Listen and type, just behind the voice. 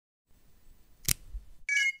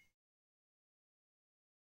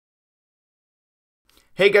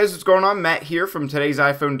Hey guys, what's going on? Matt here from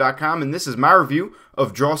today'siphone.com, and this is my review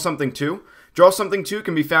of Draw Something 2. Draw Something 2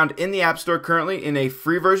 can be found in the App Store currently in a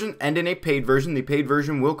free version and in a paid version. The paid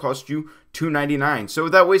version will cost you $2.99. So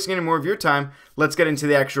without wasting any more of your time, let's get into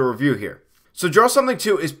the actual review here. So Draw Something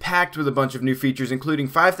 2 is packed with a bunch of new features, including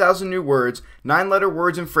 5,000 new words, 9-letter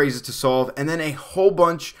words and phrases to solve, and then a whole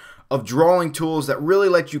bunch of drawing tools that really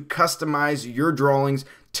let you customize your drawings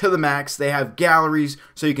to the max. They have galleries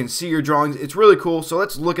so you can see your drawings. It's really cool. So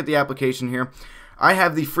let's look at the application here. I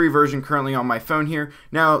have the free version currently on my phone here.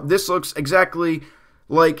 Now this looks exactly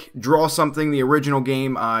like Draw Something, the original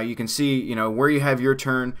game. You can see, where you have your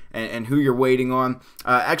turn and who you're waiting on.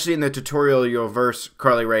 Actually, in the tutorial, you'll verse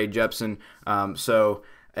Carly Rae Jepsen, so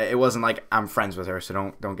it wasn't like I'm friends with her,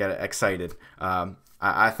 so don't get excited.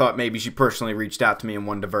 I thought maybe she personally reached out to me and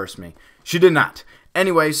wanted to verse me. She did not.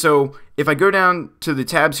 Anyway, so if I go down to the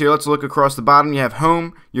tabs here, let's look across the bottom. You have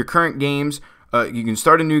Home, your current games, you can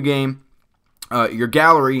start a new game, your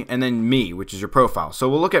gallery, and then Me, which is your profile. So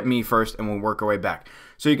we'll look at Me first, and we'll work our way back.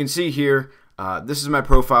 So you can see here, this is my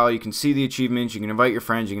profile. You can see the achievements. You can invite your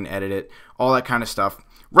friends. You can edit it, all that kind of stuff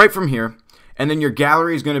right from here. And then your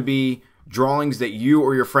gallery is going to be drawings that you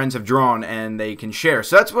or your friends have drawn and they can share.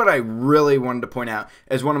 So that's what I really wanted to point out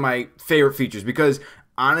as one of my favorite features, because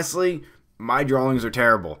honestly, my drawings are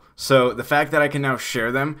terrible. So the fact that I can now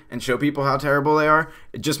share them and show people how terrible they are,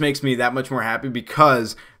 it just makes me that much more happy,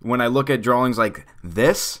 because when I look at drawings like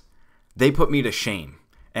this, they put me to shame.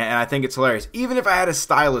 And I think it's hilarious. Even if I had a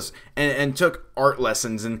stylist and took art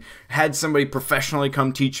lessons and had somebody professionally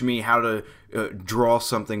come teach me how to draw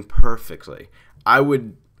something perfectly, I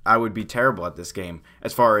would be terrible at this game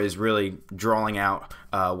as far as really drawing out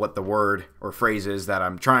what the word or phrase is that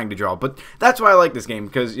I'm trying to draw. But that's why I like this game,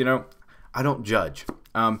 because, I don't judge.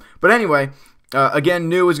 But anyway, again,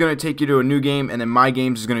 New is going to take you to a new game, and then My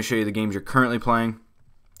Games is going to show you the games you're currently playing.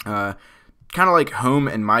 Kind of like Home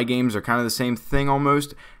and My Games are kind of the same thing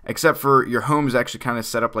almost, except for your Home is actually kind of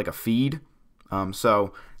set up like a feed.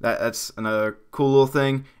 So that's another cool little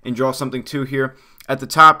thing. And Draw Something 2 here. At the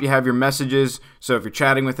top, you have your messages, so if you're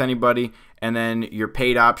chatting with anybody, and then your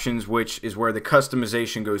paid options, which is where the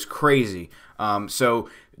customization goes crazy. So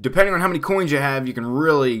depending on how many coins you have, you can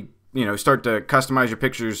really start to customize your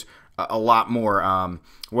pictures a lot more.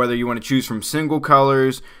 Whether you want to choose from single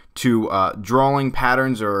colors to drawing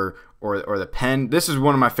patterns or the pen. This is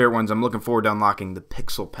one of my favorite ones. I'm looking forward to unlocking the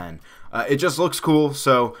Pixel pen. It just looks cool,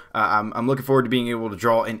 so I'm looking forward to being able to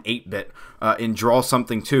draw in 8-bit in Draw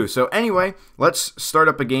Something 2. So anyway, let's start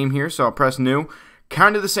up a game here. So I'll press New.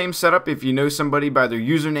 Kind of the same setup if you know somebody by their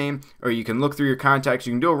username, or you can look through your contacts.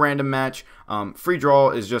 You can do a random match. Free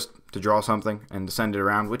draw is just to draw something and to send it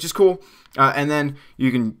around, which is cool. And then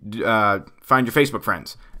you can find your Facebook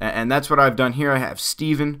friends. And that's what I've done here. I have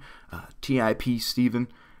Steven, T-I-P Steven.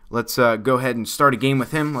 Let's go ahead and start a game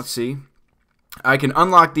with him. Let's see. I can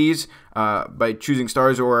unlock these by choosing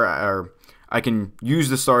stars, or I can use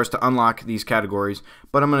the stars to unlock these categories.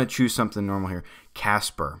 But I'm going to choose something normal here.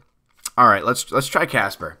 Casper. All right, let's try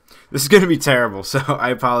Casper. This is going to be terrible, so I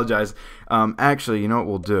apologize. Actually, you know what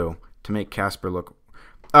we'll do to make Casper look...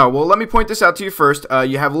 Oh, well, let me point this out to you first.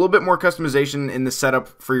 You have a little bit more customization in the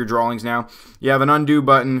setup for your drawings now. You have an undo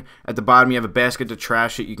button. At the bottom, you have a basket to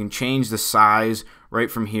trash it. You can change the size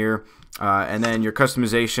right from here. And then your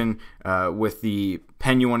customization with the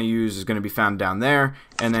pen you want to use is going to be found down there.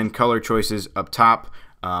 And then color choices up top.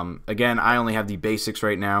 Again, I only have the basics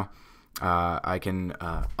right now. I can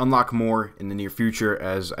unlock more in the near future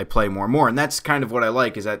as I play more and more. And that's kind of what I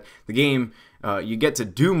like, is that the game, you get to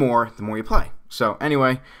do more the more you play. So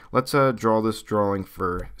anyway, let's draw this drawing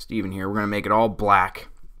for Steven here. We're going to make it all black.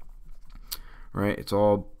 Right? It's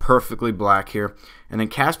all perfectly black here. And then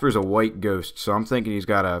Casper's a white ghost, so I'm thinking he's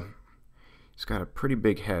got a pretty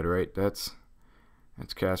big head, right? That's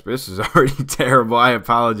Casper. This is already terrible. I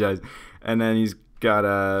apologize. And then he's got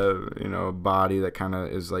a body that kind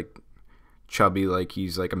of is like chubby, like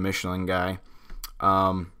he's like a Michelin guy.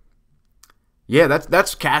 Yeah,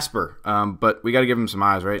 that's Casper. But we got to give him some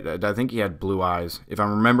eyes, right? I think he had blue eyes, if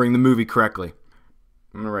I'm remembering the movie correctly.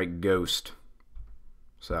 I'm gonna write ghost.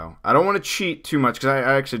 So I don't want to cheat too much, because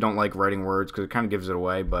I actually don't like writing words, because it kind of gives it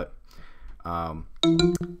away. But I'll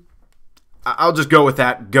just go with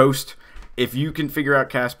that, ghost. If you can figure out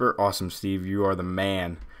Casper, awesome, Steve. You are the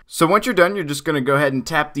man. So once you're done, you're just going to go ahead and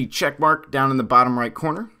tap the check mark down in the bottom right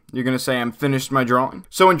corner. You're going to say, I'm finished my drawing.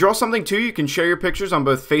 So in Draw Something 2, you can share your pictures on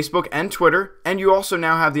both Facebook and Twitter, and you also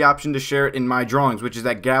now have the option to share it in My Drawings, which is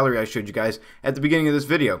that gallery I showed you guys at the beginning of this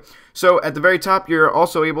video. So at the very top, you're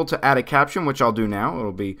also able to add a caption, which I'll do now.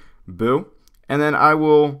 It'll be boo. And then I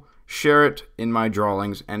will share it in my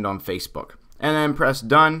drawings and on Facebook. and then press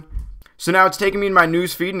done. So now it's taking me to my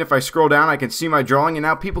news feed, and if I scroll down, I can see my drawing, and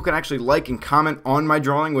now people can actually like and comment on my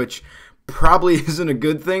drawing, which probably isn't a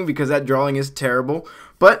good thing because that drawing is terrible,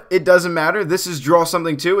 but it doesn't matter. This is Draw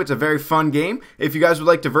Something 2. It's a very fun game. If you guys would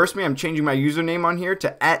like to verse me, I'm changing my username on here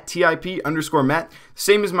to @TIP_Matt,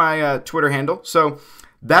 same as my Twitter handle. So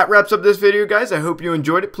that wraps up this video, guys. I hope you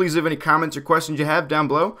enjoyed it. Please leave any comments or questions you have down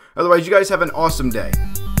below. Otherwise, you guys have an awesome day.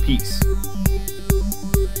 Peace.